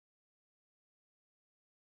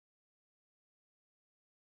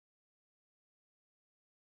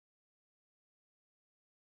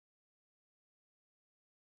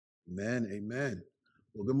Amen. Amen.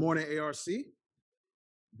 Well, good morning, ARC.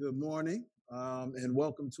 Good morning, and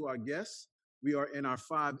welcome to our guests. We are in our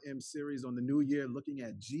 5M series on the new year, looking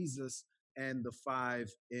at Jesus and the 5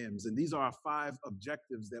 M's. And these are our 5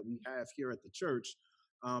 objectives that we have here at the church.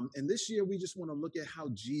 And this year, we just want to look at how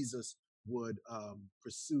Jesus would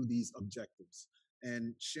pursue these objectives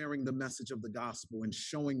and sharing the message of the gospel and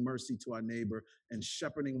showing mercy to our neighbor and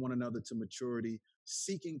shepherding one another to maturity,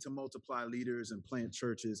 seeking to multiply leaders and plant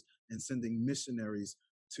churches and sending missionaries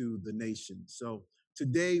to the nation. So,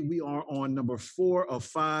 today, we are on number 4 of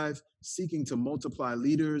 5, seeking to multiply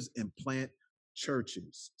leaders and plant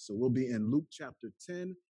churches. So we'll be in Luke chapter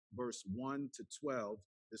 10, verse 1 to 12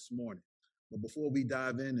 this morning. But before we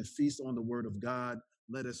dive in and feast on the word of God,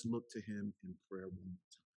 let us look to him in prayer one more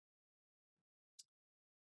time.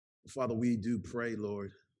 Father, we do pray,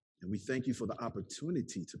 Lord, and we thank you for the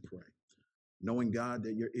opportunity to pray, knowing, God,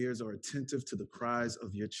 that your ears are attentive to the cries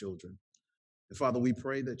of your children. And Father, we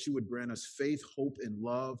pray that you would grant us faith, hope, and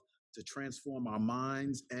love to transform our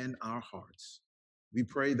minds and our hearts. We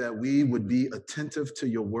pray that we would be attentive to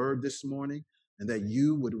your word this morning and that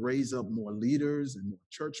you would raise up more leaders and more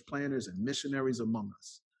church planners and missionaries among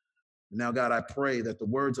us. And now, God, I pray that the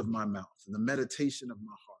words of my mouth and the meditation of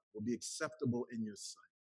my heart will be acceptable in your sight,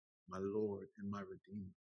 my Lord and my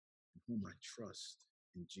Redeemer, in whom I trust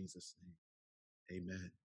in Jesus' name.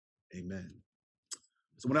 Amen. Amen.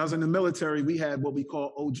 So when I was in the military, we had what we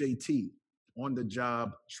call OJT, on the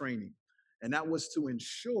job training. And that was to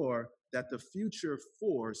ensure that the future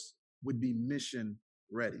force would be mission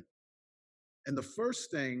ready. And the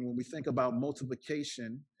first thing when we think about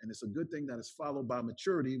multiplication, and it's a good thing that is followed by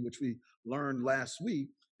maturity, which we learned last week,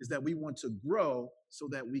 is that we want to grow so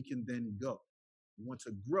that we can then go. We want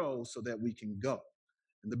to grow so that we can go.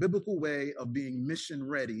 And the biblical way of being mission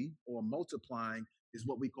ready or multiplying is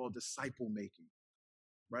what we call disciple making.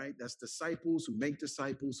 Right? That's disciples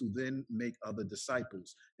who then make other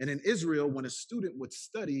disciples. And in Israel, when a student would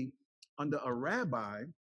study under a rabbi,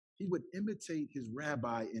 he would imitate his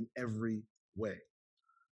rabbi in every way.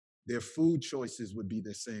 Their food choices would be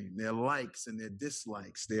the same. Their likes and their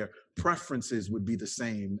dislikes, their preferences would be the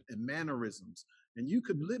same, and mannerisms. And you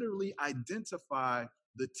could literally identify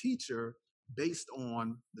the teacher based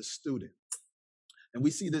on the student. And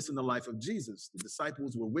we see this in the life of Jesus. The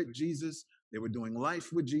disciples were with Jesus. They were doing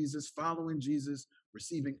life with Jesus, following Jesus,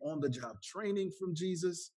 receiving on-the-job training from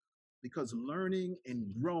Jesus, because learning and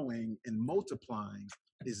growing and multiplying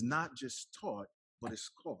is not just taught, but it's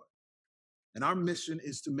caught. And our mission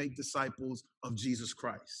is to make disciples of Jesus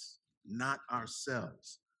Christ, not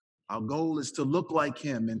ourselves. Our goal is to look like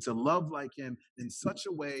him and to love like him in such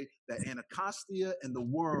a way that Anacostia and the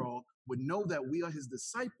world would know that we are his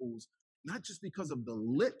disciples, not just because of the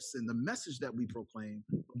lips and the message that we proclaim,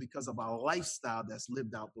 but because of our lifestyle that's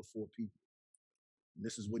lived out before people. And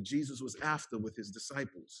this is what Jesus was after with his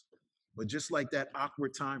disciples. But just like that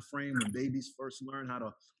awkward time frame when babies first learn how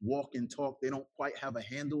to walk and talk, they don't quite have a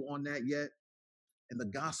handle on that yet. In the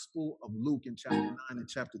Gospel of Luke in chapter 9 and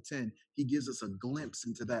chapter 10, he gives us a glimpse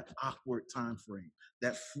into that awkward time frame,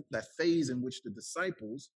 that phase in which the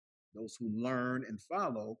disciples, those who learn and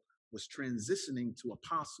follow, was transitioning to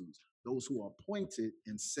apostles, those who are appointed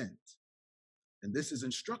and sent. And this is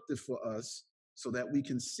instructive for us so that we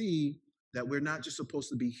can see that we're not just supposed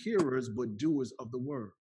to be hearers, but doers of the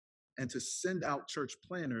word, and to send out church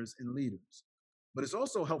planners and leaders. But it's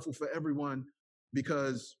also helpful for everyone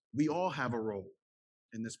because we all have a role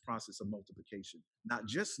in this process of multiplication, not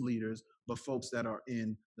just leaders, but folks that are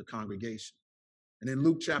in the congregation. And in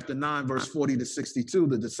Luke chapter 9, verse 40 to 62,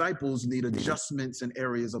 the disciples need adjustments in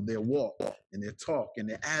areas of their walk and their talk and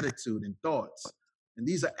their attitude and thoughts. And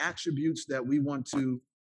these are attributes that we want to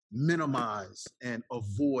minimize and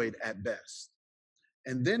avoid at best.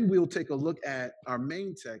 And then we'll take a look at our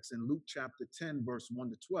main text in Luke chapter 10, verse 1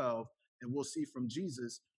 to 12, and we'll see from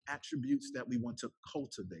Jesus attributes that we want to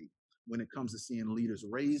cultivate when it comes to seeing leaders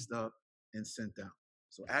raised up and sent out.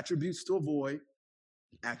 So attributes to avoid,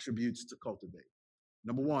 attributes to cultivate.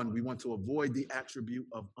 Number one, we want to avoid the attribute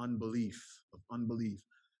of unbelief.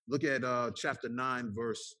 Look at chapter 9,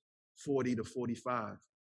 verse 40 to 45.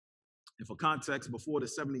 And for context, before the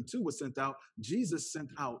 72 was sent out, Jesus sent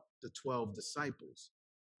out the 12 disciples.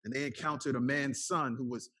 And they encountered a man's son who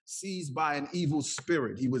was seized by an evil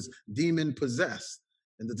spirit. He was demon possessed.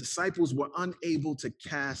 And the disciples were unable to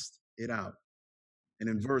cast it out. And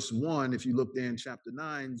in verse 1, if you look there in chapter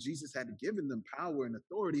 9, Jesus had given them power and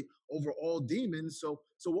authority over all demons. So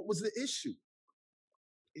what was the issue?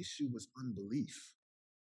 The issue was unbelief.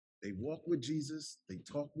 They walked with Jesus, they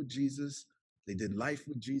talked with Jesus, they did life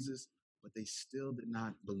with Jesus, but they still did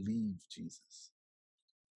not believe Jesus.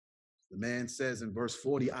 The man says in verse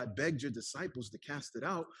 40, I begged your disciples to cast it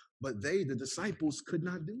out, but they, the disciples, could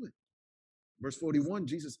not do it. Verse 41,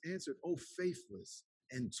 Jesus answered, O faithless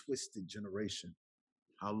and twisted generation,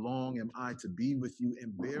 how long am I to be with you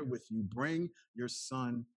and bear with you? Bring your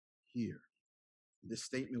son here. This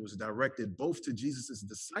statement was directed both to Jesus'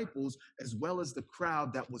 disciples as well as the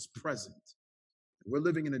crowd that was present. We're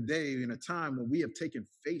living in a day, in a time when we have taken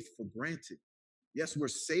faith for granted. Yes, we're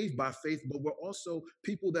saved by faith, but we're also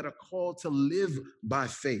people that are called to live by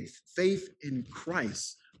faith, faith in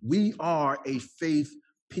Christ. We are a faith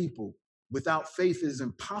people. Without faith, it is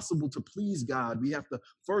impossible to please God. We have to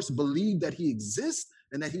first believe that he exists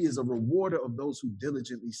and that he is a rewarder of those who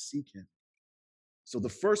diligently seek him. So the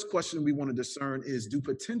first question we want to discern is, do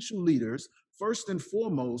potential leaders, first and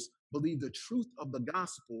foremost, believe the truth of the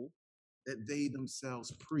gospel that they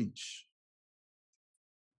themselves preach?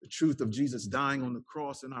 The truth of Jesus dying on the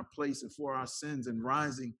cross in our place and for our sins and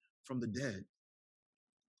rising from the dead.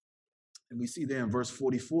 And we see there in verse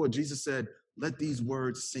 44, Jesus said, let these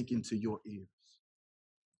words sink into your ears.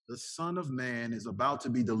 The Son of Man is about to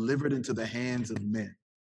be delivered into the hands of men.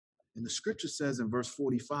 And the scripture says in verse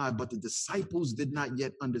 45, but the disciples did not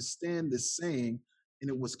yet understand this saying, and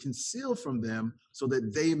it was concealed from them so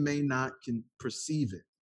that they may not perceive it.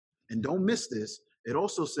 And don't miss this. It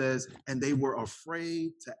also says, and they were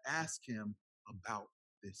afraid to ask him about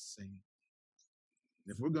this saying.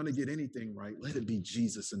 And if we're going to get anything right, let it be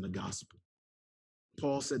Jesus and the gospel.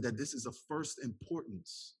 Paul said that this is of first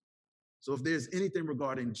importance. So if there's anything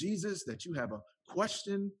regarding Jesus that you have a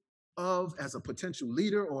question of as a potential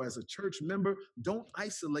leader or as a church member, don't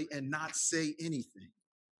isolate and not say anything.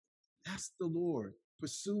 Ask the Lord,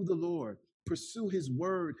 pursue the Lord, pursue his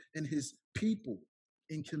word and his people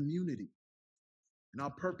in community. And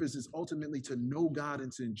our purpose is ultimately to know God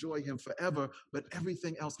and to enjoy him forever, but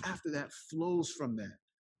everything else after that flows from that.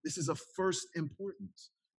 This is of first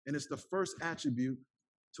importance. And it's the first attribute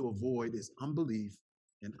to avoid is unbelief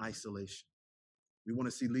and isolation. We want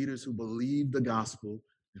to see leaders who believe the gospel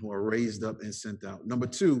and who are raised up and sent out. Number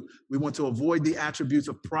two, we want to avoid the attributes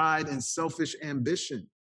of pride and selfish ambition.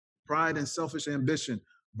 Pride and selfish ambition.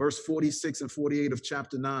 Verse 46 and 48 of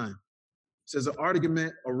chapter 9 says an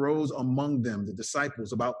argument arose among them, the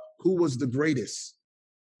disciples, about who was the greatest.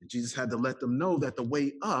 And Jesus had to let them know that the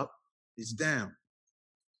way up is down.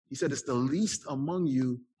 He said, it's the least among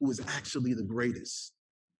you who is actually the greatest.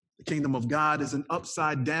 The kingdom of God is an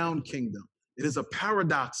upside down kingdom. It is a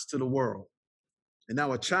paradox to the world. And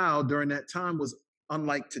now a child during that time was,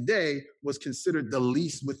 unlike today, was considered the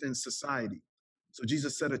least within society. So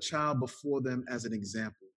Jesus set a child before them as an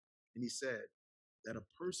example. And he said that a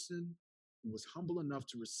person who was humble enough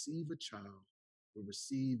to receive a child will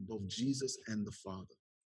receive both Jesus and the Father.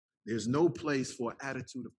 There's no place for an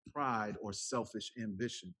attitude of pride or selfish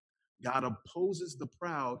ambition. God opposes the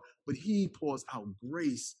proud, but he pours out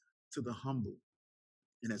grace to the humble.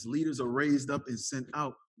 And as leaders are raised up and sent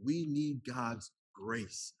out, we need God's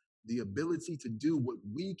grace, the ability to do what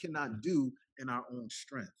we cannot do in our own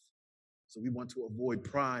strength. So we want to avoid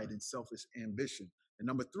pride and selfish ambition. And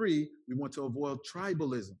number three, we want to avoid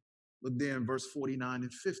tribalism. Look there in verse 49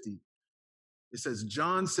 and 50. It says,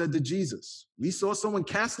 John said to Jesus, we saw someone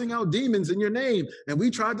casting out demons in your name, and we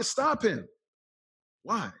tried to stop him.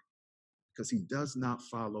 Why? Because he does not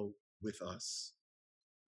follow with us.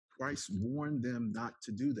 Christ warned them not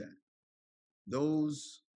to do that.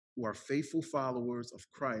 Those who are faithful followers of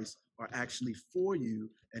Christ are actually for you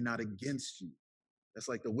and not against you. That's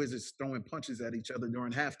like the Wizards throwing punches at each other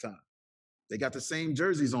during halftime. They got the same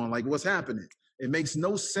jerseys on, like what's happening? It makes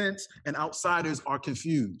no sense, and outsiders are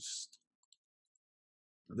confused.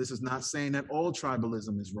 Now, this is not saying that all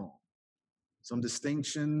tribalism is wrong. Some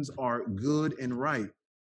distinctions are good and right,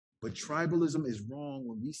 but tribalism is wrong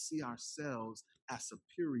when we see ourselves as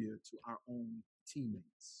superior to our own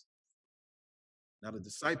teammates. Now, the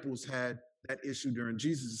disciples had that issue during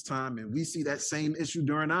Jesus' time, and we see that same issue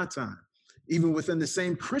during our time, even within the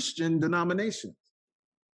same Christian denomination.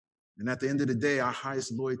 And at the end of the day, our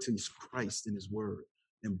highest loyalty is Christ and his word,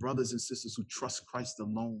 and brothers and sisters who trust Christ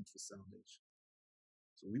alone for salvation.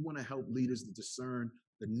 So we want to help leaders to discern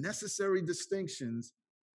the necessary distinctions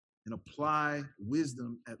and apply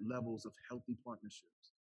wisdom at levels of healthy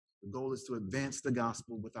partnerships. The goal is to advance the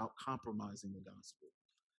gospel without compromising the gospel.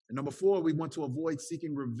 And number four, we want to avoid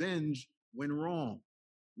seeking revenge when wrong.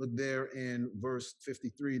 Look there in verse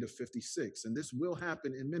 53 to 56. And this will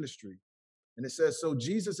happen in ministry. And it says, so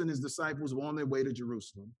Jesus and his disciples were on their way to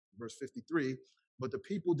Jerusalem, verse 53, but the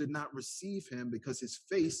people did not receive him because his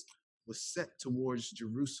face was set towards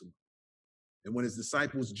Jerusalem. And when his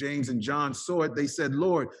disciples, James and John, saw it, they said,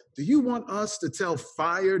 Lord, do you want us to tell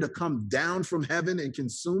fire to come down from heaven and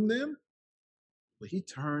consume them? But he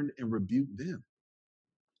turned and rebuked them,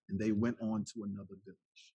 and they went on to another village.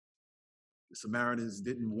 The Samaritans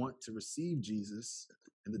didn't want to receive Jesus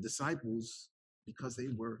and the disciples because they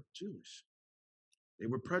were Jewish. They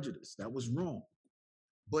were prejudiced. That was wrong.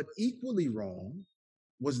 But equally wrong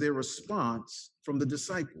was their response from the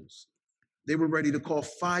disciples. They were ready to call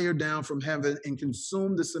fire down from heaven and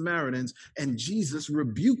consume the Samaritans, and Jesus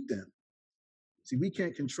rebuked them. See, we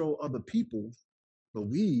can't control other people, but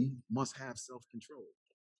we must have self-control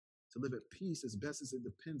to live at peace as best as it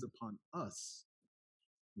depends upon us.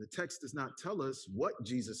 The text does not tell us what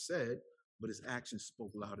Jesus said, but his actions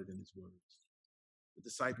spoke louder than his words. The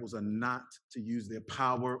disciples are not to use their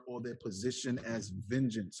power or their position as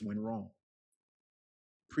vengeance when wrong.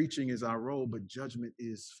 Preaching is our role, but judgment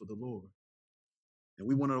is for the Lord. And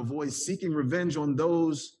we want to avoid seeking revenge on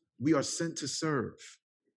those we are sent to serve.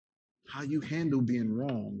 How you handle being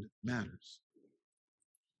wronged matters.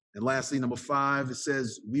 And lastly, number 5, it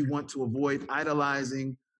says we want to avoid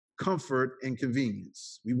idolizing comfort and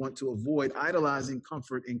convenience. We want to avoid idolizing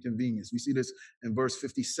comfort and convenience. We see this in verse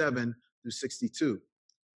 57 through 62.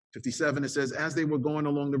 57, it says, as they were going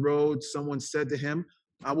along the road, someone said to him,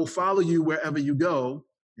 I will follow you wherever you go.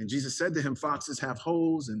 And Jesus said to him, foxes have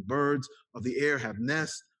holes and birds of the air have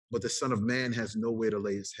nests, but the Son of Man has nowhere to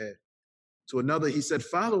lay his head. To another, he said,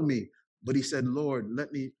 follow me. But he said, Lord,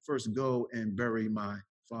 let me first go and bury my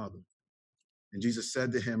father. And Jesus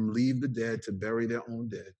said to him, leave the dead to bury their own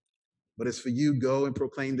dead. But as for you, go and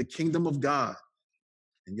proclaim the kingdom of God.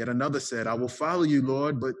 And yet another said, I will follow you,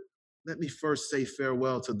 Lord, but let me first say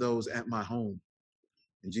farewell to those at my home.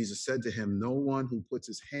 And Jesus said to him, no one who puts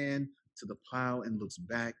his hand to the plow and looks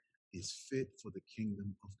back is fit for the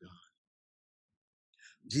kingdom of God.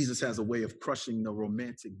 Jesus has a way of crushing the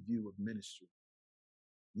romantic view of ministry.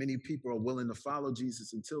 Many people are willing to follow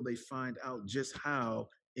Jesus until they find out just how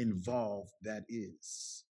involved that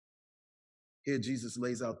is. Here, Jesus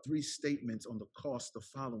lays out 3 statements on the cost of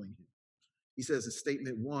following him. He says in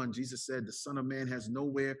statement 1, Jesus said, the Son of Man has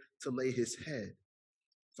nowhere to lay his head.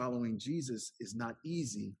 Following Jesus is not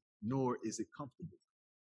easy, nor is it comfortable.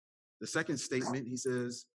 The second statement, he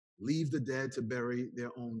says, leave the dead to bury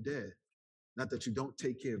their own dead. Not that you don't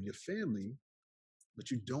take care of your family,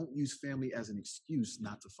 but you don't use family as an excuse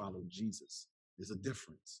not to follow Jesus. There's a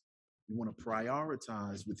difference. You want to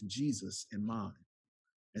prioritize with Jesus in mind.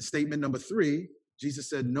 And statement number 3, Jesus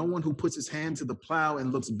said, no one who puts his hand to the plow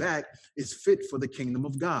and looks back is fit for the kingdom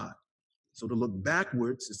of God. So to look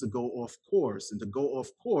backwards is to go off course, and to go off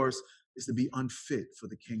course is to be unfit for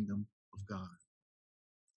the kingdom of God.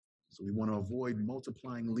 So we want to avoid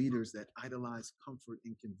multiplying leaders that idolize comfort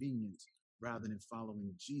and convenience rather than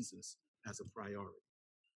following Jesus as a priority.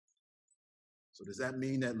 So does that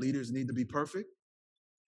mean that leaders need to be perfect?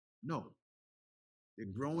 No. They're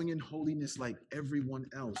growing in holiness like everyone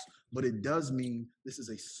else, but it does mean this is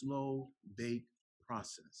a slow bake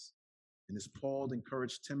process. And as Paul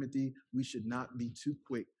encouraged Timothy, we should not be too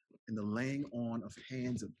quick in the laying on of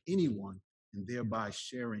hands of anyone and thereby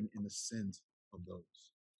sharing in the sins of those.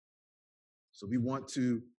 So we want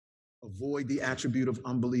to avoid the attribute of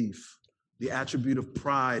unbelief, the attribute of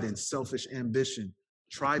pride and selfish ambition,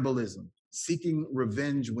 tribalism, seeking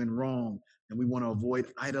revenge when wrong, and we want to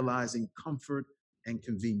avoid idolizing comfort and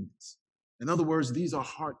convenience. In other words, these are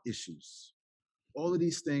heart issues. All of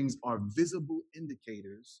these things are visible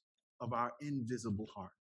indicators of our invisible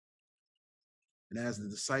heart. And as the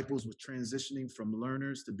disciples were transitioning from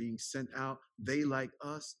learners to being sent out, they, like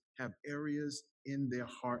us, have areas in their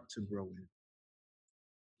heart to grow in.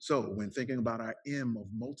 So when thinking about our M of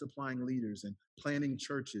multiplying leaders and planting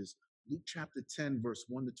churches, Luke chapter 10, verse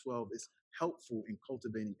 1 to 12 is helpful in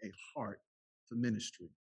cultivating a heart for ministry.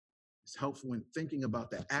 It's helpful in thinking about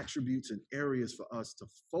the attributes and areas for us to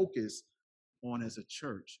focus on as a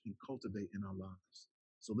church and cultivate in our lives.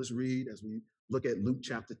 So let's read as we look at Luke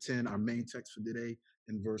chapter 10, our main text for today,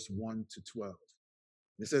 in verse 1 to 12.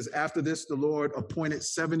 It says, after this, the Lord appointed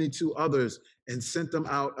 72 others and sent them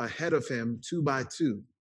out ahead of him 2 by 2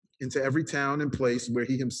 into every town and place where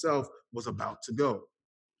he himself was about to go.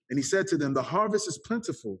 And he said to them, the harvest is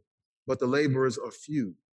plentiful, but the laborers are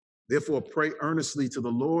few. Therefore, pray earnestly to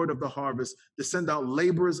the Lord of the harvest to send out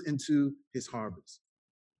laborers into his harvest.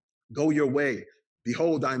 Go your way.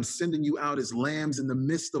 Behold, I am sending you out as lambs in the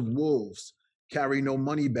midst of wolves. Carry no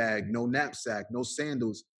money bag, no knapsack, no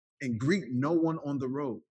sandals, and greet no one on the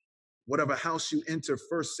road. Whatever house you enter,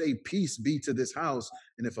 first say, peace be to this house.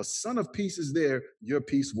 And if a son of peace is there, your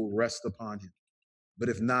peace will rest upon him. But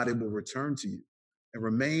if not, it will return to you. and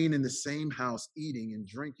remain in the same house, eating and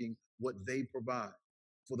drinking what they provide.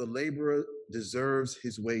 For the laborer deserves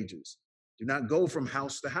his wages. Do not go from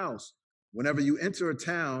house to house. Whenever you enter a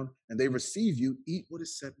town and they receive you, eat what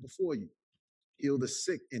is set before you. Heal the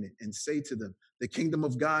sick in it and say to them, the kingdom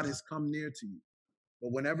of God has come near to you.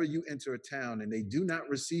 But whenever you enter a town and they do not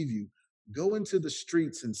receive you, go into the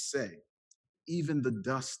streets and say, even the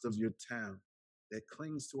dust of your town that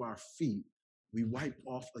clings to our feet, we wipe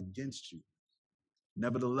off against you.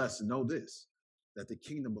 Nevertheless, know this, that the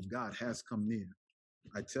kingdom of God has come near.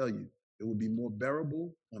 I tell you, it will be more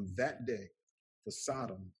bearable on that day for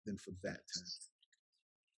Sodom than for that town.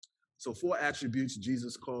 So 4 attributes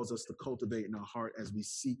Jesus calls us to cultivate in our heart as we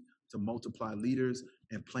seek to multiply leaders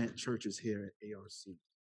and plant churches here at ARC.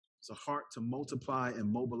 It's a heart to multiply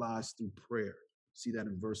and mobilize through prayer. See that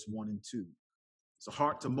in verse 1 and 2. It's a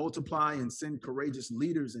heart to multiply and send courageous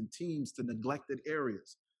leaders and teams to neglected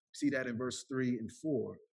areas. See that in verse 3 and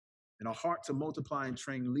 4. And a heart to multiply and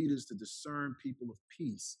train leaders to discern people of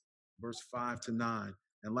peace, verse 5 to 9.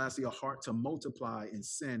 And lastly, a heart to multiply and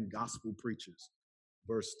send gospel preachers,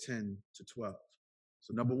 verse 10 to 12.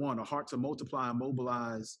 So number 1, a heart to multiply and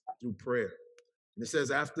mobilize through prayer. And it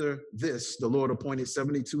says, after this, the Lord appointed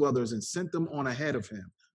 72 others and sent them on ahead of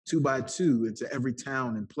him, 2 by 2, into every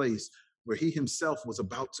town and place where he himself was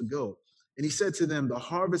about to go. And he said to them, the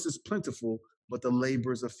harvest is plentiful, but the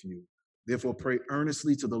laborers are few. Therefore, pray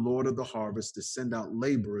earnestly to the Lord of the harvest to send out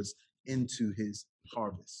laborers into his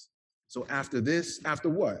harvest. So after this, after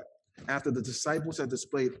what? After the disciples had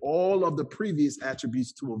displayed all of the previous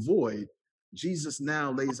attributes to avoid, Jesus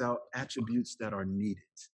now lays out attributes that are needed.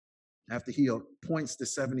 After he appoints the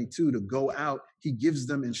 72 to go out, he gives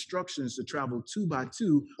them instructions to travel 2 by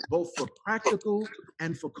 2, both for practical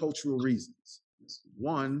and for cultural reasons.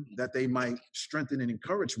 1, that they might strengthen and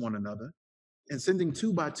encourage one another. And sending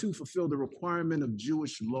 2 by 2 fulfilled the requirement of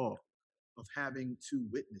Jewish law of having 2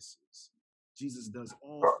 witnesses. Jesus does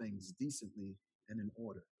all things decently and in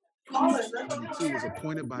order. 72 was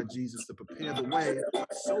appointed by Jesus to prepare the way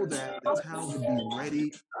so that the town would be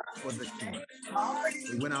ready for the king.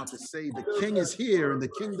 They went out to say, the king is here and the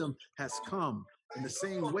kingdom has come. In the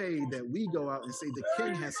same way that we go out and say, the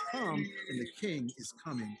king has come and the king is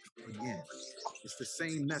coming again. It's the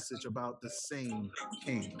same message about the same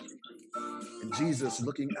king. And Jesus,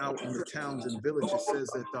 looking out on the towns and villages, says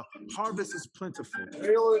that the harvest is plentiful,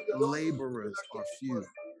 laborers are few.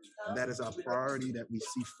 And that is our priority that we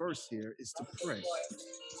see first here, is to pray.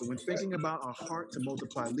 So when thinking about our heart to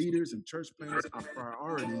multiply leaders and church planners, our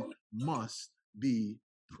priority must be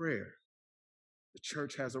prayer. The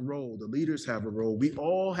church has a role. The leaders have a role. We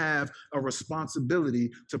all have a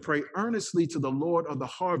responsibility to pray earnestly to the Lord of the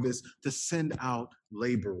harvest to send out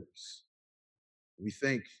laborers. We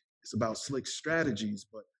think it's about slick strategies,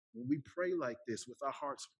 but when we pray like this with our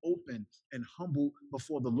hearts open and humble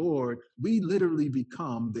before the Lord, we literally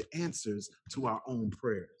become the answers to our own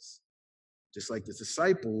prayers. Just like the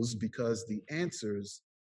disciples, because the answers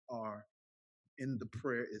are in the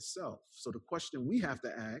prayer itself. So the question we have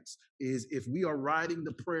to ask is, if we are writing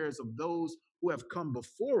the prayers of those who have come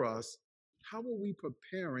before us, how are we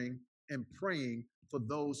preparing and praying for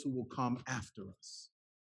those who will come after us?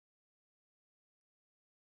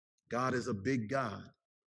 God is a big God.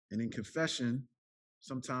 And in confession,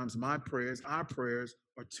 sometimes my prayers, our prayers,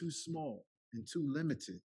 are too small and too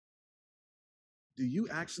limited. Do you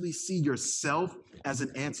actually see yourself as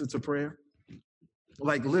an answer to prayer?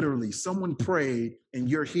 Like literally, someone prayed and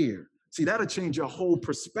you're here. See, that'll change your whole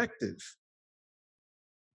perspective.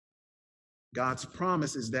 God's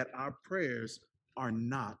promise is that our prayers are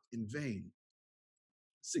not in vain.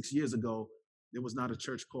 6 years ago, there was not a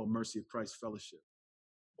church called Mercy of Christ Fellowship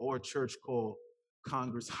or a church called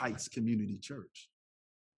Congress Heights Community Church.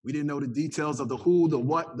 We didn't know the details of the who, the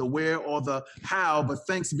what, the where, or the how, but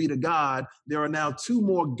thanks be to God, there are now 2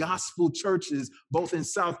 more gospel churches, both in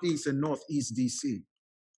Southeast and Northeast DC.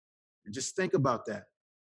 And just think about that.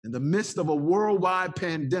 In the midst of a worldwide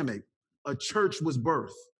pandemic, a church was birthed.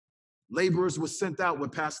 Laborers were sent out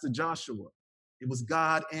with Pastor Joshua. It was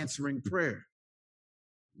God answering prayer.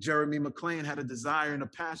 Jeremy McLean had a desire and a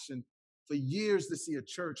passion for years to see a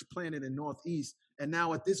church planted in Northeast. And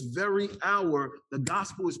now at this very hour, the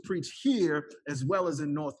gospel is preached here as well as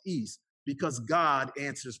in Northeast, because God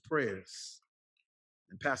answers prayers.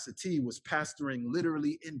 And Pastor T was pastoring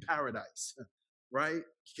literally in paradise, right?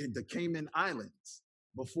 The Cayman Islands,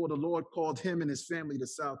 before the Lord called him and his family to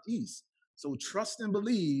Southeast. So trust and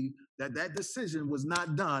believe that that decision was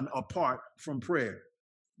not done apart from prayer.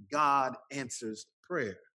 God answers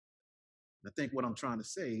prayer. I think what I'm trying to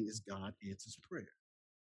say is God answers prayer.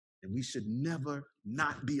 And we should never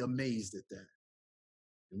not be amazed at that.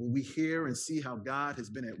 And when we hear and see how God has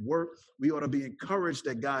been at work, we ought to be encouraged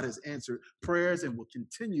that God has answered prayers and will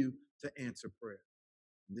continue to answer prayer.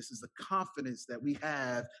 And this is the confidence that we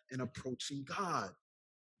have in approaching God.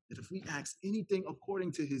 That if we ask anything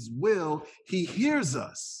according to his will, he hears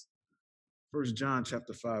us. 1 John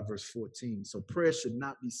chapter 5, verse 14. So prayer should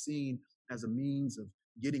not be seen as a means of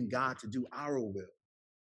getting God to do our will,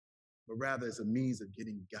 but rather as a means of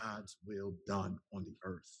getting God's will done on the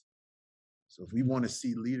earth. So if we want to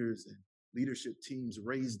see leaders and leadership teams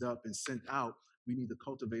raised up and sent out, we need to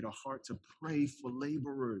cultivate a heart to pray for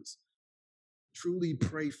laborers, truly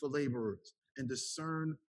pray for laborers, and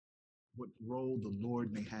discern what role the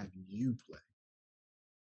Lord may have you play.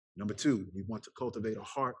 Number two, we want to cultivate a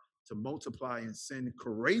heart to multiply and send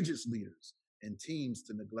courageous leaders and teams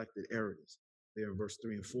to neglected areas. There in verse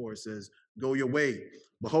 3 and 4, it says, "Go your way.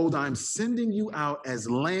 Behold, I'm sending you out as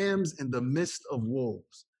lambs in the midst of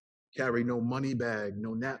wolves. Carry no money bag,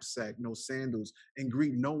 no knapsack, no sandals, and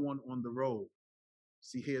greet no one on the road."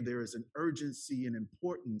 See here, there is an urgency and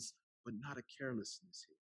importance, but not a carelessness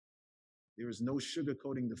here. There is no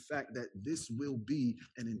sugarcoating the fact that this will be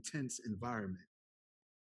an intense environment.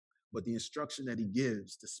 But the instruction that he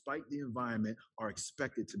gives, despite the environment, are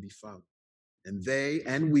expected to be followed. And they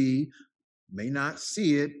and we may not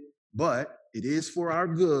see it, but it is for our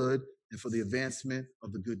good and for the advancement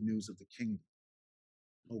of the good news of the kingdom.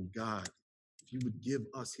 Oh God, if you would give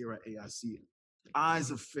us here at AIC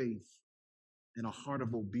eyes of faith and a heart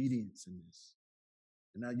of obedience in this.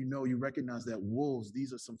 And now you recognize that wolves,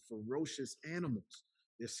 these are some ferocious animals.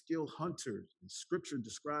 They're skilled hunters, and scripture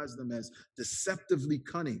describes them as deceptively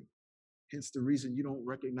cunning. Hence the reason you don't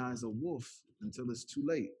recognize a wolf until it's too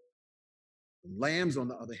late. Lambs, on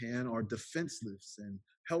the other hand, are defenseless and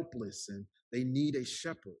helpless, and they need a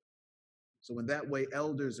shepherd. So in that way,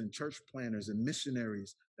 elders and church planners and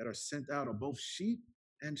missionaries that are sent out are both sheep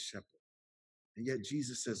and shepherd. And yet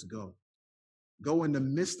Jesus says, go. Go in the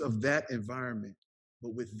midst of that environment,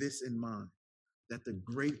 but with this in mind, that the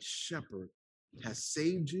great shepherd has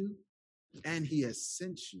saved you and he has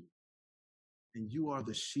sent you, and you are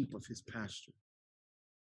the sheep of his pasture.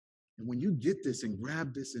 And when you get this and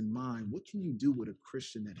grab this in mind, what can you do with a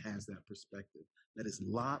Christian that has that perspective, that is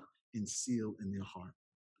locked and sealed in their heart?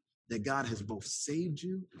 That God has both saved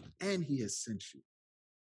you and he has sent you.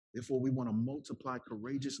 Therefore, we want to multiply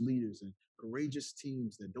courageous leaders and courageous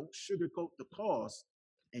teams that don't sugarcoat the cost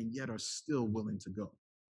and yet are still willing to go.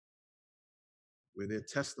 Where their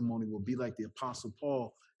testimony will be like the Apostle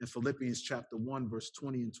Paul in Philippians chapter 1, verse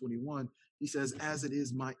 20 and 21. He says, "As it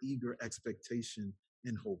is my eager expectation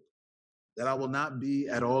and hope, that I will not be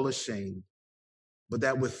at all ashamed, but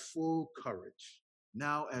that with full courage,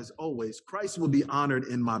 now as always, Christ will be honored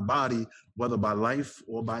in my body, whether by life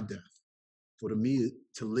or by death. For to me,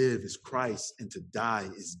 to live is Christ, and to die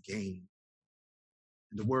is gain."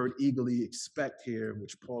 And the word eagerly expect here,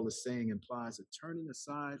 which Paul is saying, implies a turning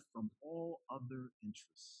aside from all other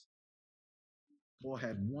interests. Paul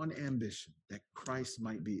had one ambition, that Christ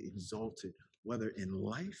might be exalted, whether in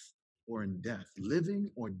life or in death,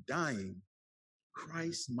 living or dying.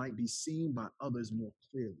 Christ might be seen by others more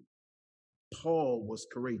clearly. Paul was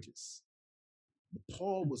courageous, but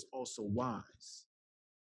Paul was also wise.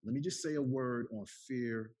 Let me just say a word on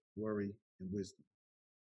fear, worry, and wisdom.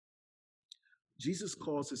 Jesus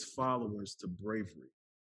calls his followers to bravery,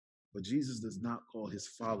 but Jesus does not call his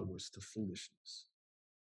followers to foolishness.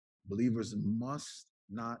 Believers must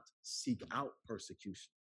not seek out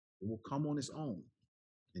persecution. It will come on its own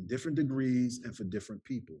in different degrees and for different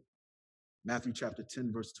people. Matthew chapter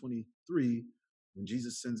 10, verse 23, when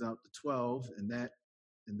Jesus sends out the 12, in that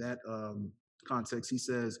context, he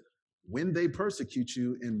says, "When they persecute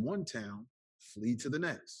you in one town, flee to the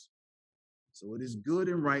next." So it is good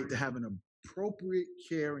and right to have an appropriate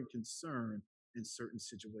care and concern in certain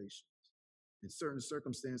situations. In certain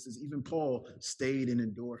circumstances, even Paul stayed and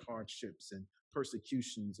endured hardships and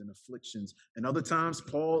persecutions and afflictions. And other times,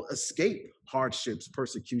 Paul escaped hardships,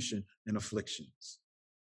 persecution, and afflictions.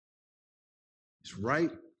 It's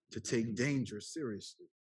right to take danger seriously.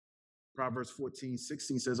 Proverbs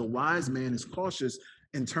 14:16 says, "A wise man is cautious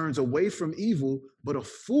and turns away from evil, but a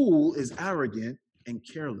fool is arrogant and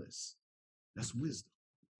careless." That's wisdom.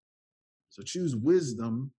 So choose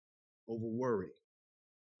wisdom over worry.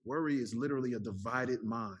 Worry is literally a divided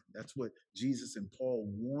mind. That's what Jesus and Paul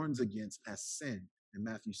warns against as sin in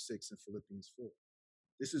Matthew 6 and Philippians 4.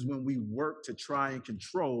 This is when we work to try and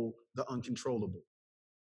control the uncontrollable.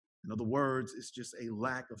 In other words, it's just a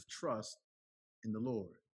lack of trust in the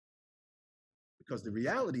Lord. Because the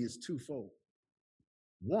reality is twofold.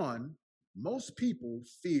 One, most people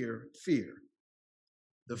fear fear.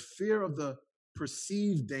 The fear of the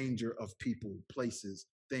perceived danger of people, places,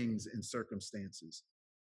 things, and circumstances.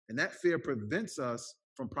 And that fear prevents us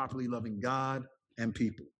from properly loving God and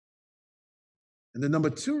people. And the number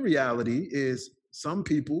two reality is some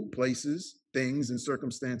people, places, things, and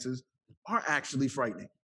circumstances are actually frightening.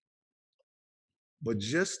 But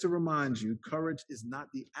just to remind you, courage is not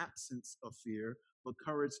the absence of fear, but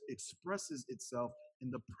courage expresses itself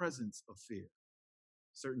in the presence of fear.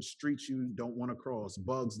 Certain streets you don't want to cross,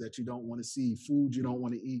 bugs that you don't want to see, food you don't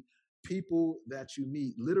want to eat, people that you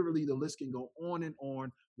meet. Literally, the list can go on and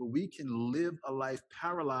on, where we can live a life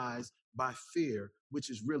paralyzed by fear, which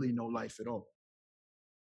is really no life at all.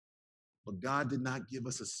 But God did not give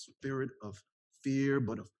us a spirit of fear,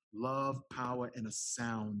 but of love, power, and a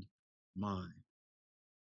sound mind.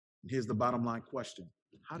 And here's the bottom line question: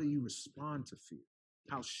 how do you respond to fear?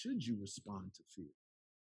 How should you respond to fear?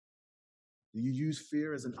 Do you use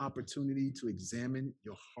fear as an opportunity to examine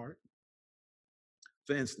your heart?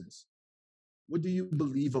 For instance, what do you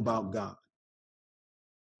believe about God?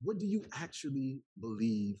 What do you actually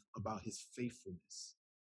believe about his faithfulness,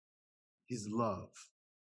 his love,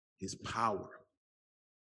 his power?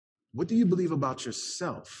 What do you believe about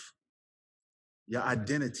yourself, your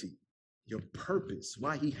identity, your purpose,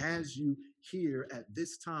 why he has you here at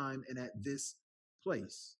this time and at this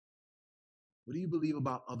place? What do you believe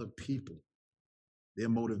about other people, their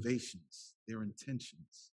motivations, their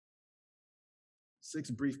intentions?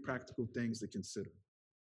 6 brief practical things to consider.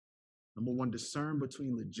 Number 1, discern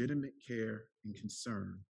between legitimate care and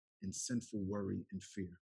concern and sinful worry and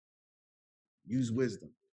fear. Use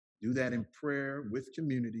wisdom. Do that in prayer with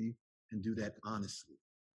community and do that honestly.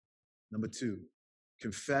 Number 2,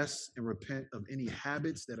 confess and repent of any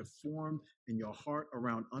habits that have formed in your heart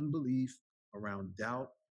around unbelief, around doubt,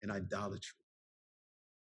 and idolatry.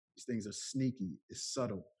 These things are sneaky, it's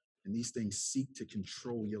subtle, and these things seek to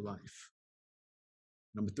control your life.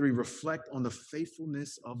 Number 3, reflect on the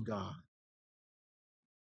faithfulness of God.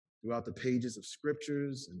 Throughout the pages of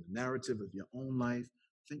scriptures and the narrative of your own life,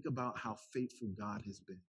 think about how faithful God has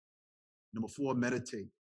been. Number 4, meditate.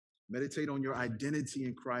 Meditate on your identity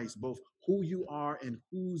in Christ, both who you are and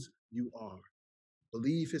whose you are.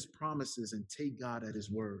 Believe his promises and take God at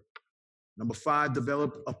his word. Number 5,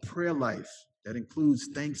 develop a prayer life that includes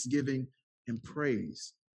thanksgiving and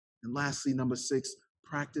praise. And lastly, number 6,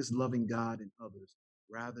 practice loving God and others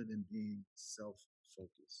rather than being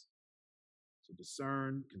self-focused. So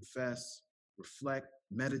discern, confess, reflect,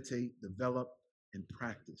 meditate, develop, and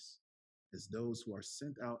practice as those who are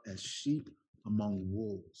sent out as sheep among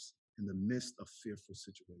wolves in the midst of fearful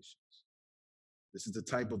situations. This is the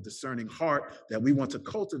type of discerning heart that we want to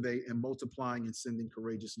cultivate in multiplying and sending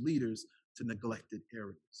courageous leaders to neglected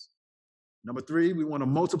areas. Number 3, we want to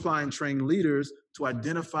multiply and train leaders to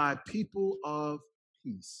identify people of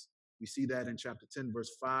peace. We see that in chapter 10, verse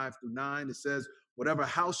 5 through 9. It says, whatever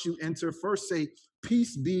house you enter, first say,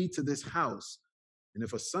 peace be to this house. And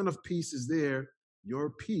if a son of peace is there, your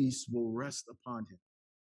peace will rest upon him.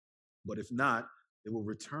 But if not, it will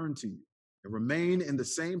return to you. And remain in the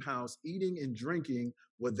same house, eating and drinking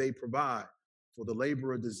what they provide, for the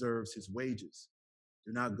laborer deserves his wages.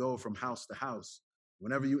 Do not go from house to house.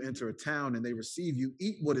 Whenever you enter a town and they receive you,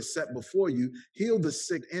 eat what is set before you, heal the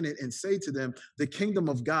sick in it, and say to them, the kingdom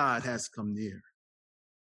of God has come near.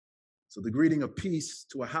 So the greeting of peace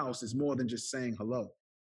to a house is more than just saying hello.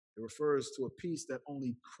 It refers to a peace that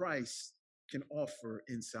only Christ can offer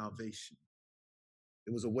in salvation.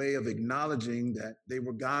 It was a way of acknowledging that they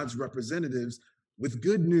were God's representatives with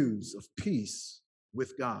good news of peace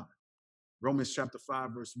with God. Romans chapter 5,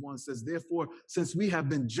 verse 1 says, therefore, since we have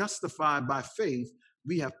been justified by faith,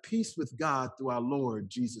 we have peace with God through our Lord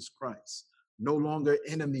Jesus Christ. No longer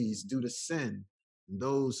enemies due to sin. And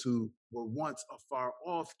those who were once afar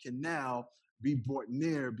off can now be brought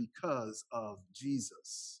near because of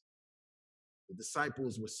Jesus. The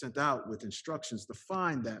disciples were sent out with instructions to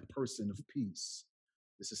find that person of peace.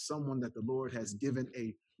 This is someone that the Lord has given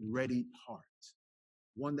a ready heart,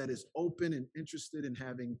 one that is open and interested in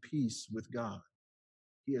having peace with God.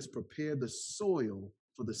 He has prepared the soil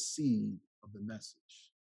for the seed of the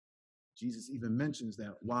message. Jesus even mentions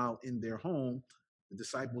that while in their home, the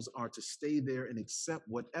disciples are to stay there and accept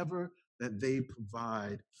whatever that they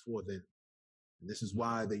provide for them. And this is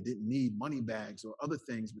why they didn't need money bags or other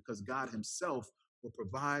things, because God himself will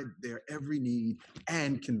provide their every need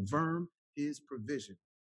and confirm his provision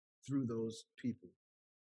through those people.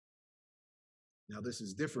 Now, this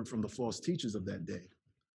is different from the false teachers of that day.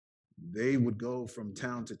 They would go from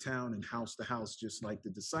town to town and house to house, just like the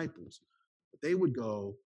disciples. But they would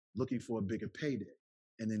go looking for a bigger payday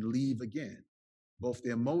and then leave again. Both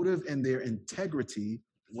their motive and their integrity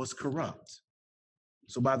was corrupt.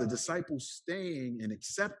 So by the disciples staying and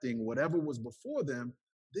accepting whatever was before them,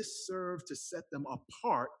 this served to set them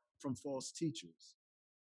apart from false teachers.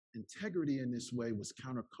 Integrity in this way was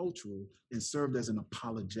countercultural and served as an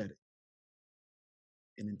apologetic.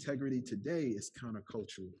 And integrity today is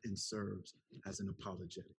countercultural and serves as an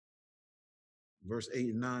apologetic. Verse 8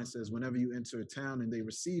 and 9 says, whenever you enter a town and they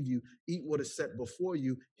receive you, eat what is set before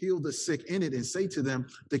you, heal the sick in it, and say to them,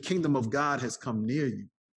 the kingdom of God has come near you.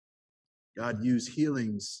 God used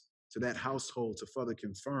healings to that household to further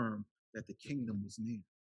confirm that the kingdom was near.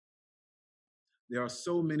 There are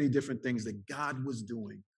so many different things that God was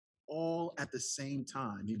doing all at the same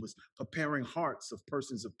time. He was preparing hearts of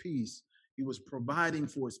persons of peace. He was providing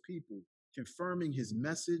for his people, confirming his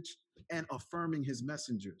message and affirming his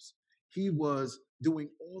messengers. He was doing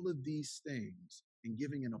all of these things and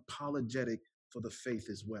giving an apologetic for the faith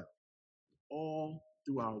as well, all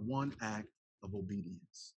through our one act of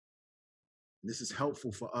obedience. This is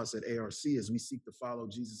helpful for us at ARC as we seek to follow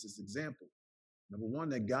Jesus' example. Number one,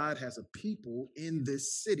 that God has a people in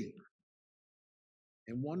this city.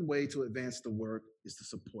 And one way to advance the work is to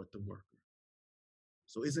support the worker.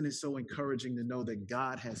 So isn't it so encouraging to know that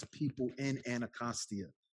God has people in Anacostia?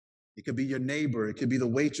 It could be your neighbor. It could be the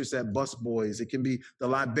waitress at Busboys. It can be the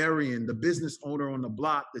librarian, the business owner on the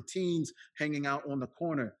block, the teens hanging out on the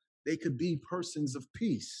corner. They could be persons of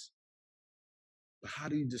peace. But how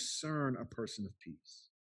do you discern a person of peace?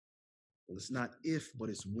 Well, it's not if, but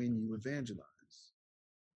it's when you evangelize.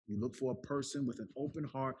 You look for a person with an open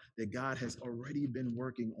heart that God has already been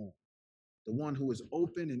working on. The one who is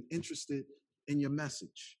open and interested in your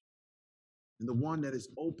message. And the one that is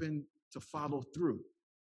open to follow through.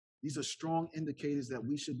 These are strong indicators that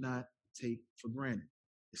we should not take for granted.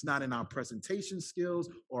 It's not in our presentation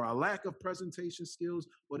skills or our lack of presentation skills,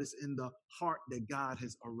 but it's in the heart that God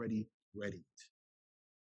has already readied.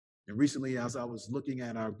 And recently, as I was looking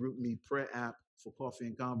at our GroupMe prayer app for Coffee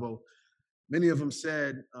and Convo, many of them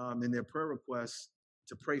said in their prayer requests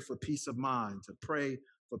to pray for peace of mind, to pray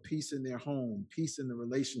for peace in their home, peace in the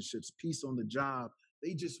relationships, peace on the job.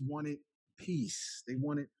 They just wanted peace. They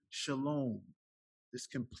wanted shalom, this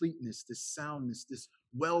completeness, this soundness, this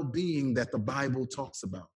well-being that the Bible talks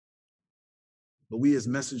about. But we as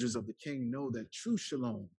messengers of the King know that true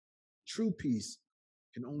shalom, true peace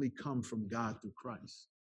can only come from God through Christ.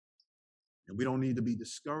 And we don't need to be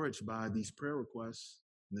discouraged by these prayer requests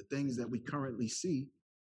and the things that we currently see,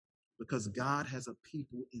 because God has a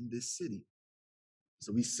people in this city.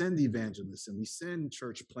 So we send evangelists and we send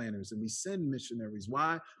church planners and we send missionaries.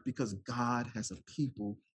 Why? Because God has a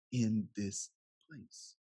people in this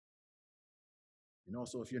place. And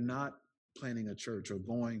also, if you're not planning a church or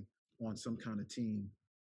going on some kind of team,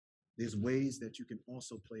 there's ways that you can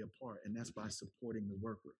also play a part, and that's by supporting the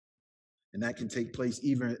worker. And that can take place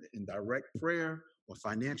either in direct prayer or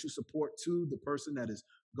financial support to the person that is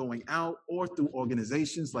going out, or through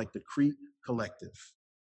organizations like the Crete Collective.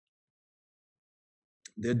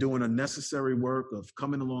 They're doing a necessary work of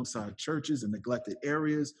coming alongside churches in neglected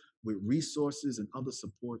areas with resources and other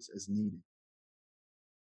supports as needed.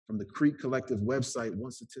 From the Crete Collective website,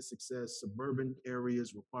 one statistic says suburban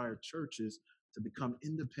areas require churches to become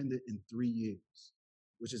independent in 3 years,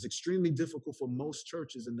 which is extremely difficult for most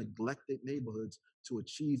churches in neglected neighborhoods to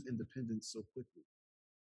achieve independence so quickly.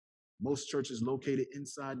 Most churches located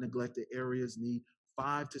inside neglected areas need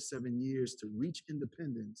 5 to 7 years to reach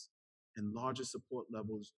independence, and larger support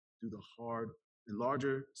levels to do the hard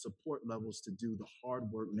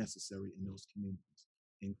work necessary in those communities,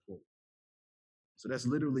 end quote. So that's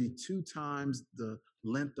literally 2 times the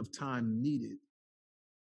length of time needed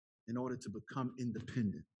in order to become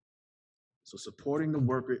independent. So supporting the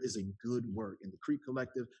worker is a good work, and the Crete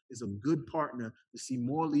Collective is a good partner to see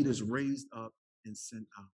more leaders raised up and sent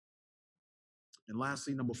out. And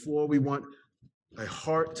lastly, number 4, we want a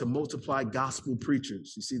heart to multiply gospel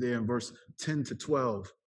preachers. You see there in verse 10 to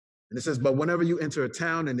 12. And it says, but whenever you enter a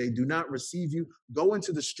town and they do not receive you, go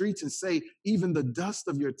into the streets and say, even the dust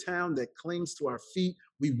of your town that clings to our feet,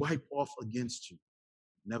 we wipe off against you.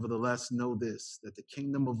 Nevertheless, know this, that the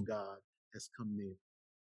kingdom of God has come near.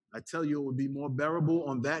 I tell you, it would be more bearable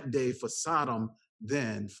on that day for Sodom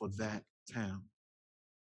than for that town.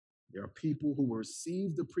 There are people who will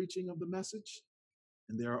receive the preaching of the message,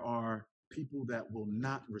 and there are people that will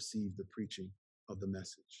not receive the preaching of the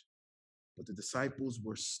message. But the disciples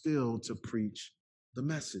were still to preach the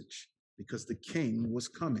message because the king was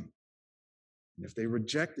coming. And if they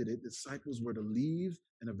rejected it, the disciples were to leave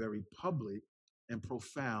in a very public and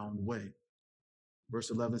profound way. Verse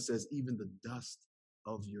 11 says, even the dust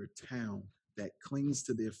of your town that clings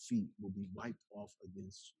to their feet will be wiped off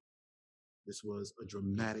against you. This was a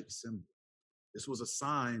dramatic symbol. This was a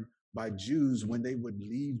sign by Jews when they would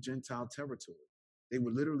leave Gentile territory. They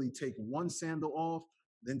would literally take one sandal off,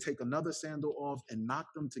 then take another sandal off and knock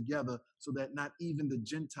them together so that not even the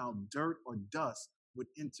Gentile dirt or dust would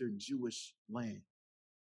enter Jewish land.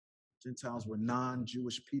 Gentiles were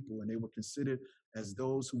non-Jewish people, and they were considered as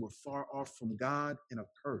those who were far off from God and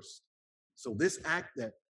accursed. So this act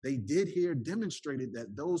that they did here demonstrated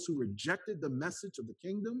that those who rejected the message of the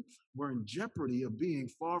kingdom were in jeopardy of being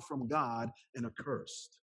far from God and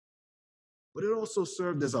accursed. But it also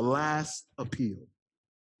served as a last appeal,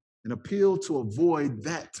 an appeal to avoid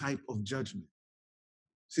that type of judgment.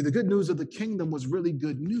 See, the good news of the kingdom was really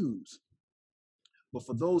good news. But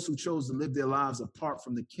for those who chose to live their lives apart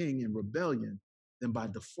from the king in rebellion, then by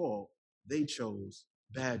default, they chose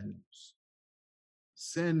bad news.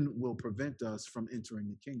 Sin will prevent us from entering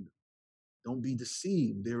the kingdom. Don't be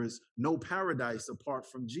deceived. There is no paradise apart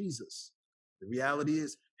from Jesus. The reality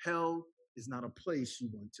is, hell is not a place you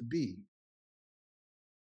want to be.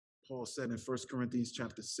 Paul said in 1 Corinthians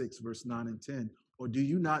chapter 6, verse 9 and 10, or do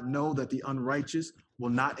you not know that the unrighteous will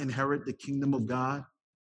not inherit the kingdom of God?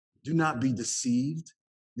 Do not be deceived.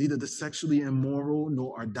 Neither the sexually immoral,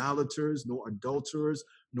 nor idolaters, nor adulterers,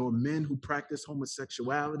 nor men who practice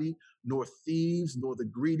homosexuality, nor thieves, nor the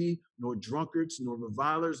greedy, nor drunkards, nor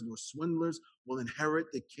revilers, nor swindlers will inherit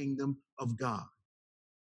the kingdom of God.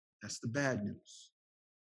 That's the bad news.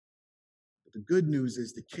 But the good news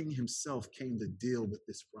is the king himself came to deal with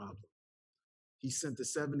this problem. He sent the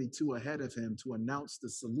 72 ahead of him to announce the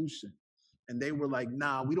solution. And they were like,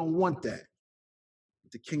 nah, we don't want that.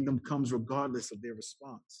 The kingdom comes regardless of their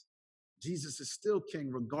response. Jesus is still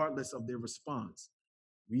king regardless of their response.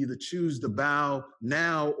 We either choose to bow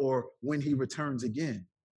now or when he returns again.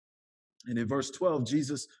 And in verse 12,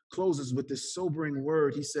 Jesus closes with this sobering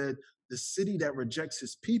word. He said, the city that rejects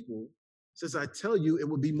his people says, I tell you, it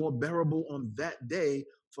will be more bearable on that day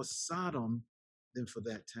for Sodom than for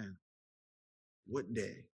that town. What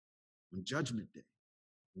day? On Judgment Day,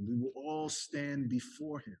 when we will all stand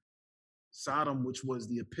before him. Sodom, which was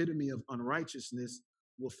the epitome of unrighteousness,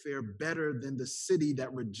 will fare better than the city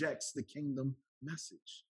that rejects the kingdom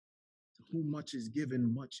message. To whom much is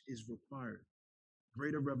given, much is required.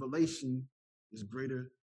 Greater revelation is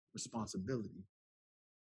greater responsibility.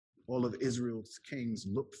 All of Israel's kings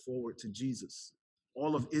looked forward to Jesus.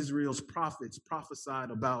 All of Israel's prophets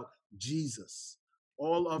prophesied about Jesus.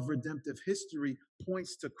 All of redemptive history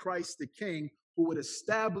points to Christ the King, who would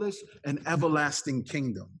establish an everlasting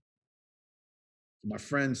kingdom. My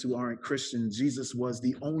friends who aren't Christians, Jesus was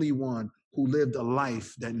the only one who lived a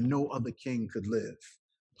life that no other king could live,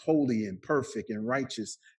 holy and perfect and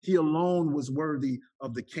righteous. He alone was worthy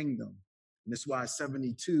of the kingdom. And that's why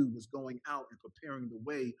 72 was going out and preparing the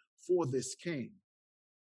way for this king.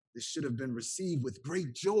 This should have been received with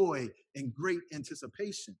great joy and great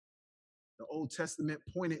anticipation. The Old Testament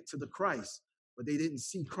pointed to the Christ, but they didn't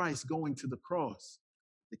see Christ going to the cross.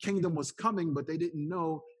 The kingdom was coming, but they didn't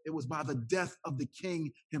know it was by the death of the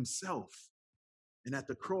king himself. And at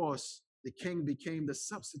the cross, the king became the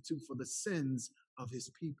substitute for the sins of his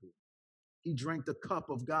people. He drank the cup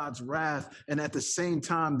of God's wrath, and at the same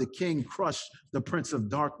time, the king crushed the prince of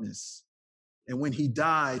darkness. And when he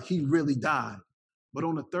died, he really died. But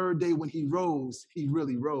on the third day, when he rose, he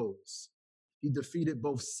really rose. He defeated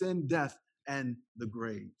both sin, death, and the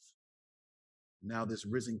grave. Now this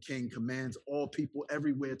risen king commands all people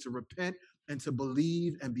everywhere to repent and to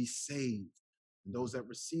believe and be saved. And those that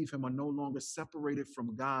receive him are no longer separated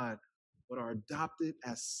from God, but are adopted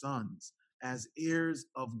as sons, as heirs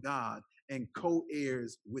of God, and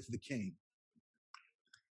co-heirs with the king.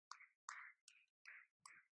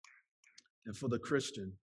 And for the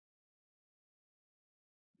Christian,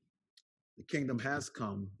 the kingdom has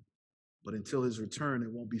come, but until his return,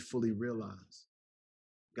 it won't be fully realized.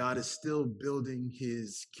 God is still building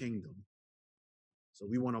his kingdom. So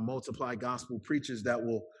we want to multiply gospel preachers that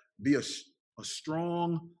will be a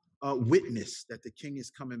strong witness that the king is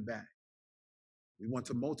coming back. We want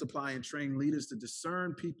to multiply and train leaders to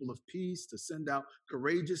discern people of peace, to send out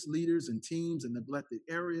courageous leaders and teams in neglected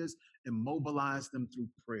areas and mobilize them through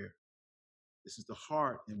prayer. This is the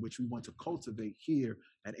heart in which we want to cultivate here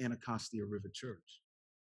at Anacostia River Church.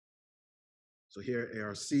 So here at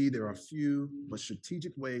ARC, there are a few but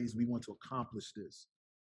strategic ways we want to accomplish this.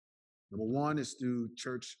 Number one is through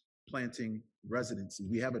church planting residency.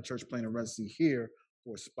 We have a church planting residency here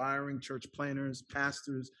for aspiring church planters,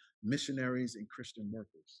 pastors, missionaries, and Christian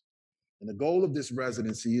workers. And the goal of this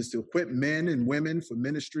residency is to equip men and women for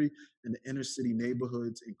ministry in the inner city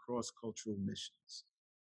neighborhoods and cross-cultural missions.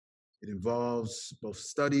 It involves both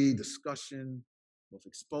study, discussion, both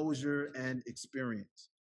exposure and experience.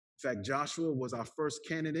 In fact, Joshua was our first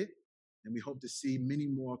candidate, and we hope to see many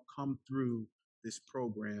more come through this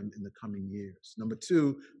program in the coming years. Number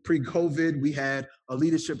two, pre-COVID, we had a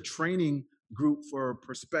leadership training group for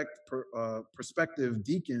prospective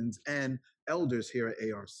deacons and elders here at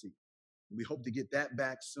ARC. We hope to get that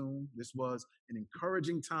back soon. This was an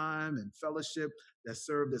encouraging time and fellowship that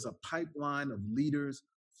served as a pipeline of leaders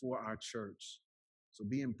for our church. So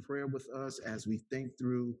be in prayer with us as we think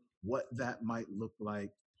through what that might look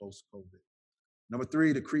like post-COVID. Number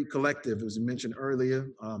three, the Crete Collective, as we mentioned earlier.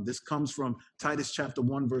 This comes from Titus chapter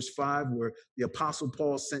 1, verse 5, where the Apostle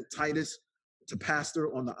Paul sent Titus to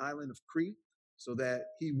pastor on the island of Crete so that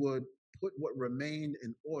he would put what remained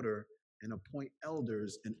in order and appoint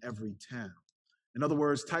elders in every town. In other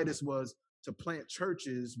words, Titus was to plant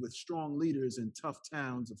churches with strong leaders in tough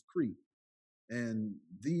towns of Crete. And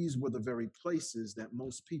these were the very places that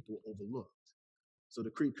most people overlooked. So the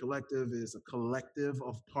Crete Collective is a collective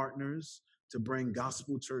of partners to bring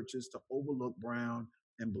gospel churches to overlooked brown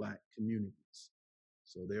and Black communities.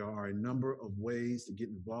 So there are a number of ways to get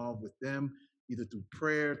involved with them, either through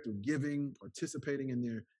prayer, through giving, participating in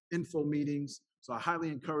their info meetings. So I highly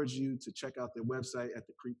encourage you to check out their website at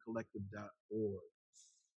thecretecollective.org.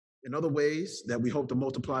 In other ways that we hope to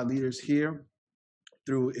multiply leaders here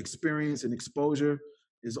through experience and exposure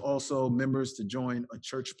is also members to join a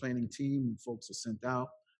church planning team when folks are sent out.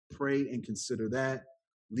 Pray and consider that.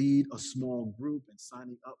 Lead a small group and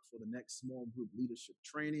signing up for the next small group leadership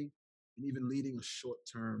training, and even leading a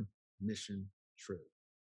short-term mission trip.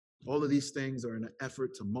 All of these things are in an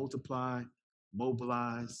effort to multiply,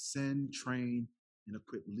 mobilize, send, train, and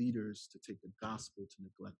equip leaders to take the gospel to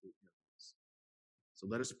neglected areas. So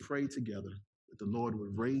let us pray together that the Lord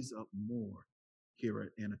would raise up more here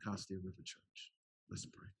at Anacostia River Church. Let's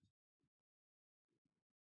pray.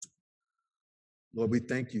 Lord, we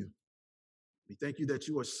thank you. We thank you that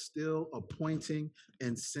you are still appointing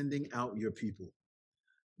and sending out your people.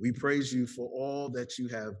 We praise you for all that you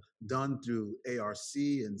have done through ARC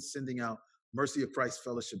and sending out Mercy of Christ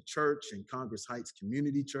Fellowship Church and Congress Heights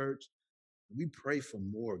Community Church. We pray for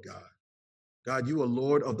more, God. God, you are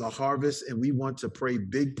Lord of the harvest, and we want to pray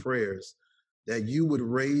big prayers that you would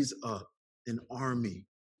raise up an army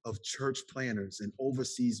of church planners and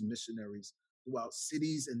overseas missionaries throughout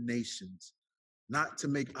cities and nations, not to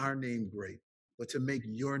make our name great, but to make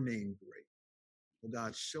your name great. Oh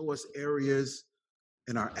God, show us areas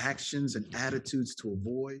in our actions and attitudes to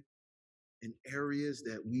avoid, and areas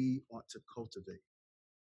that we ought to cultivate.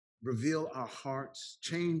 Reveal our hearts,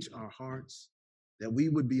 change our hearts, that we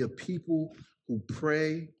would be a people who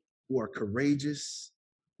pray, who are courageous,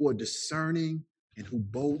 who are discerning, and who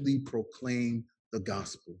boldly proclaim the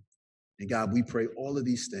gospel. And God, we pray all of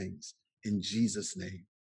these things in Jesus' name.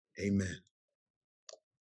 Amen.